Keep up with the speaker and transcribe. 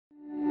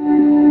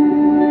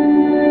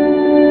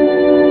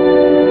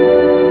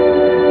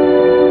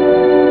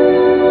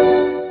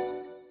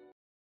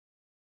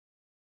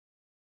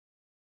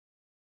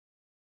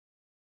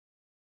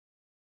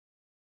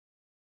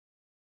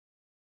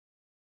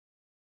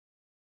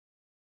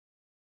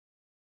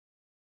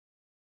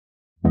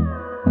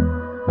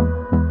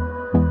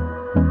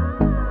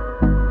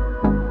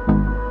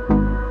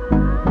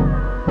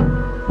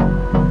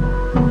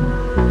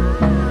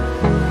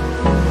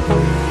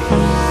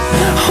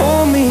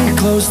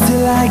close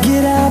till I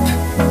get up.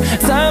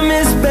 Time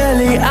is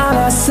barely on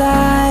our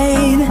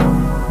side.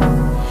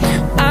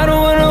 I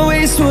don't wanna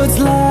waste what's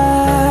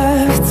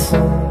left.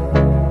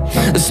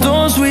 The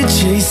storms we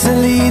chase are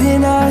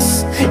leading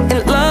us,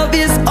 and love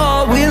is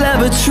all we'll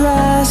ever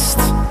trust.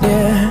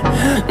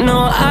 Yeah, no,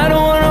 I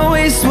don't wanna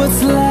waste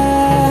what's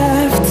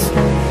left.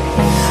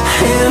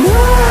 And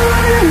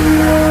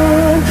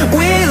on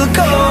we'll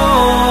go,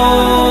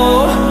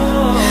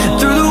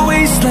 through the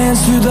wastelands,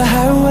 through the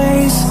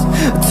highways,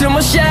 till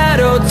my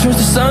shadow turns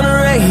to sun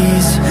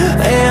rays.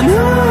 And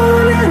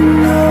on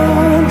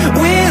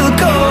we'll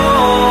go,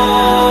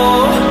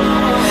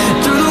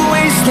 through the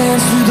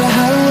wastelands, through the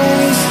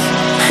highways,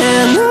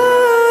 and on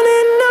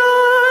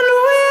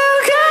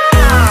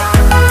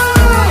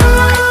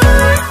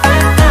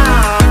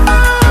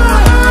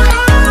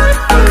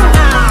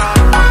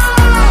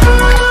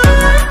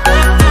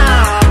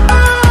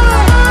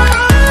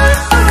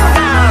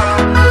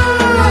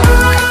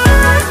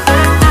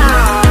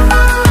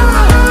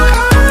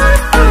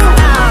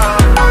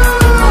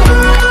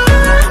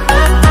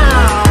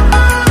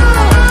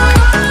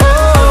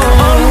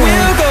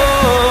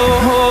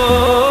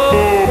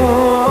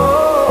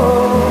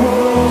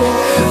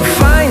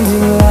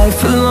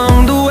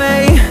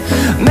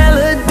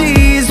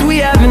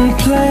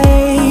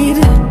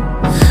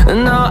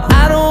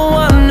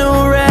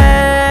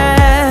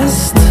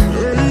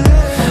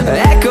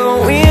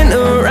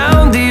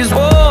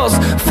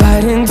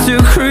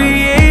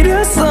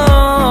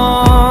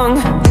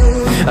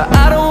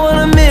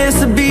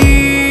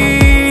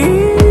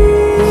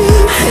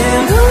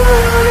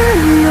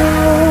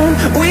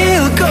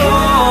we'll go.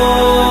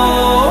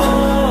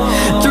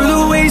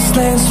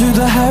 Through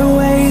the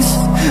highways,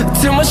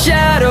 till my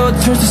shadow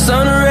turns to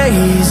sun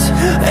rays.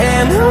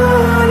 And